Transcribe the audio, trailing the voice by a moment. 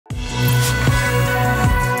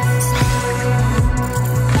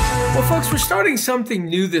Folks, we're starting something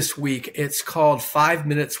new this week. It's called 5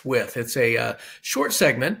 Minutes With. It's a short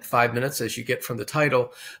segment, 5 minutes as you get from the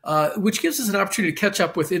title, which gives us an opportunity to catch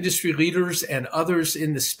up with industry leaders and others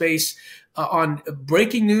in the space on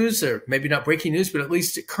breaking news, or maybe not breaking news, but at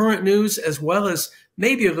least current news, as well as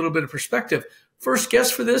maybe a little bit of perspective. First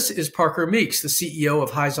guest for this is Parker Meeks, the CEO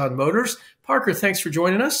of Hyzon Motors. Parker, thanks for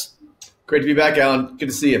joining us. Great to be back, Alan. Good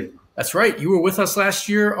to see you. That's right. You were with us last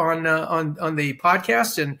year on the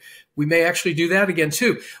podcast, and we may actually do that again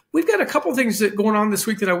too. We've got a couple of things that going on this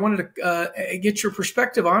week that I wanted to get your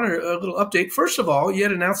perspective on, or a little update. First of all, you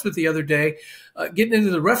had an announcement the other day getting into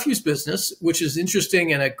the refuse business, which is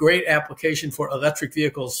interesting and a great application for electric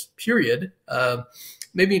vehicles, period.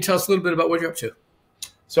 Maybe you can tell us a little bit about what you're up to.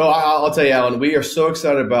 So I'll tell you, Alan, we are so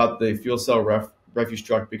excited about the fuel cell refuse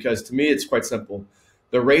truck because to me, it's quite simple.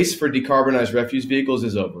 The race for decarbonized refuse vehicles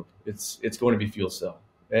is over. It's going to be fuel cell.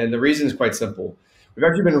 And the reason is quite simple. We've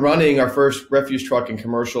actually been running our first refuse truck in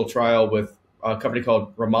commercial trial with a company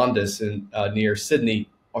called Ramondis near Sydney,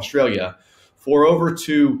 Australia, for over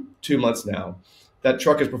two months now. That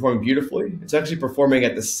truck is performing beautifully. It's actually performing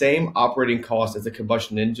at the same operating cost as a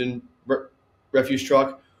combustion engine refuse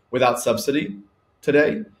truck without subsidy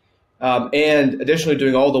today. And additionally,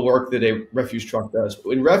 doing all the work that a refuse truck does.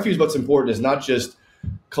 In refuse, what's important is not just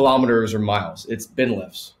kilometers or miles, it's bin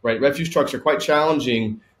lifts, right? Refuse trucks are quite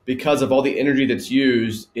challenging because of all the energy that's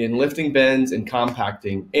used in lifting bins and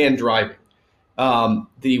compacting and driving.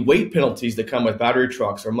 The weight penalties that come with battery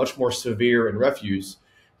trucks are much more severe in refuse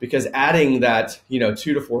because adding that 2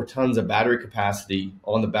 to 4 tons of battery capacity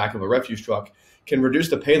on the back of a refuse truck can reduce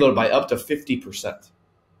the payload by up to 50%,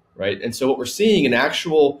 right? And so what we're seeing in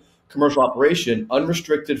actual commercial operation,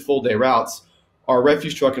 unrestricted full day routes, our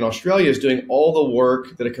refuse truck in Australia is doing all the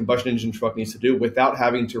work that a combustion engine truck needs to do without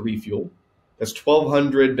having to refuel. That's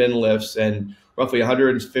 1,200 bin lifts and roughly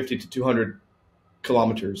 150 to 200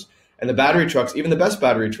 kilometers. And the battery trucks, even the best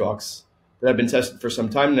battery trucks that have been tested for some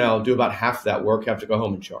time now, do about half that work, have to go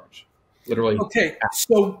home and charge. Literally. Okay,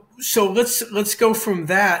 so let's go from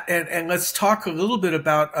that and let's talk a little bit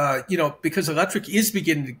about because electric is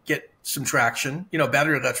beginning to get some traction.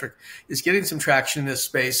 Battery electric is getting some traction in this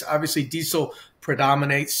space. Obviously, diesel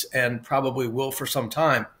predominates and probably will for some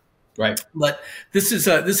time. Right. But this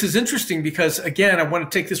is interesting because, again, I want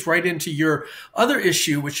to take this right into your other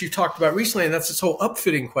issue, which you talked about recently, and that's this whole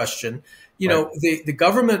upfitting question. The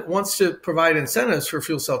government wants to provide incentives for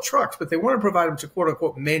fuel cell trucks, but they want to provide them to quote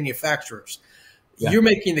unquote manufacturers. Yeah. You're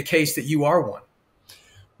making the case that you are one.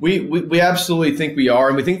 We absolutely think we are.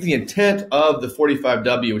 And we think the intent of the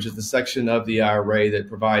 45W, which is the section of the IRA that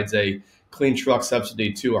provides a clean truck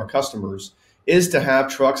subsidy to our customers, is to have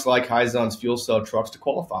trucks like Hyzon's fuel cell trucks to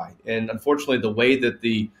qualify. And unfortunately, the way that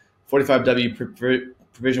the 45W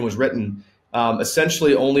provision was written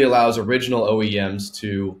essentially only allows original OEMs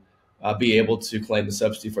to be able to claim the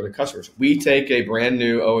subsidy for their customers. We take a brand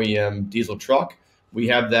new OEM diesel truck. We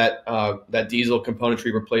have that diesel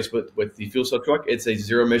componentry replaced with the fuel cell truck. It's a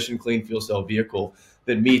zero emission clean fuel cell vehicle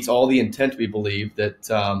that meets all the intent, we believe, that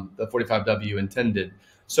the 45W intended.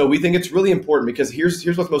 So we think it's really important because here's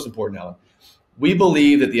what's most important, Alan. We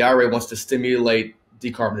believe that the IRA wants to stimulate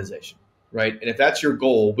decarbonization, right? And if that's your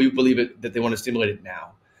goal, we believe that they want to stimulate it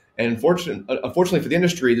now. And unfortunately for the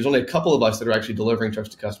industry, there's only a couple of us that are actually delivering trucks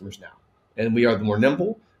to customers now. And we are the more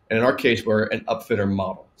nimble. And in our case, we're an upfitter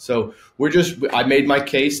model. So I made my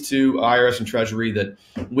case to IRS and Treasury that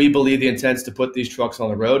we believe the intent is to put these trucks on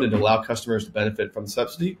the road and to allow customers to benefit from the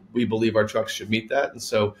subsidy. We believe our trucks should meet that. And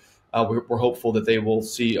so we're hopeful that they will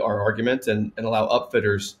see our argument and allow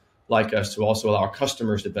upfitters like us to also allow our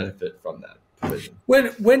customers to benefit from that provision.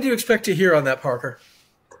 When do you expect to hear on that, Parker?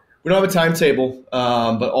 We don't have a timetable,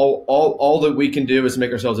 but all that we can do is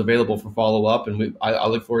make ourselves available for follow-up, and I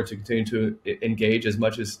look forward to continuing to engage as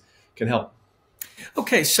much as can help.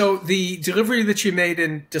 Okay, so the delivery that you made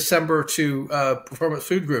in December to Performance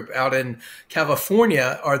Food Group out in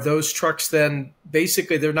California, are those trucks then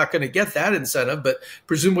basically they're not going to get that incentive, but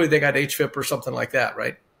presumably they got HVIP or something like that,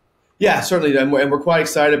 right? Yeah, certainly, and we're quite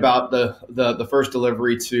excited about the first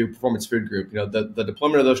delivery to Performance Food Group. The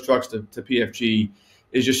deployment of those trucks to PFG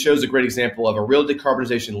just shows a great example of a real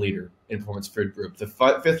decarbonization leader in Performance Food Group, the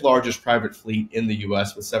fifth largest private fleet in the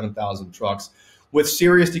U.S. with 7,000 trucks, with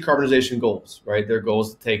serious decarbonization goals. Right, their goal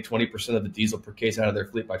is to take 20% of the diesel per case out of their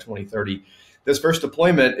fleet by 2030. This first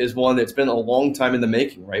deployment is one that's been a long time in the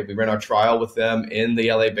making. Right, we ran our trial with them in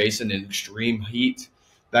the LA basin in extreme heat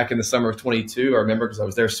back in the summer of 22. I remember because I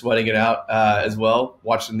was there sweating it out as well,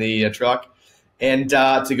 watching the truck. And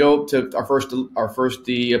to go to our first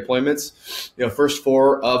deployments, first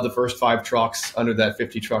 4 of the first 5 trucks under that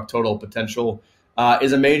 50 truck total potential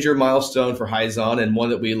is a major milestone for Hyzon and one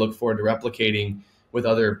that we look forward to replicating with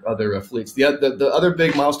other fleets. The other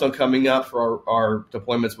big milestone coming up for our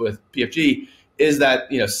deployments with PFG is that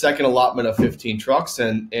second allotment of 15 trucks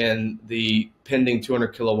and the pending 200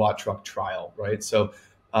 kilowatt truck trial, right? So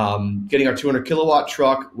getting our 200 kilowatt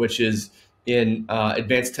truck, which is in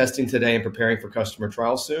advanced testing today and preparing for customer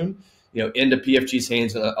trial soon, into PFG's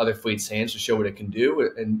hands and other fleets' hands to show what it can do,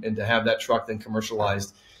 and to have that truck then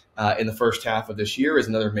commercialized in the first half of this year is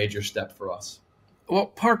another major step for us. Well,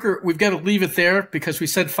 Parker, we've got to leave it there because we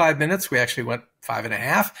said 5 minutes. We actually went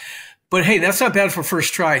 5.5. But hey, that's not bad for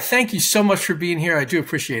first try. Thank you so much for being here. I do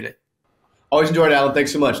appreciate it. Always enjoyed it, Alan.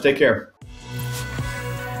 Thanks so much. Take care.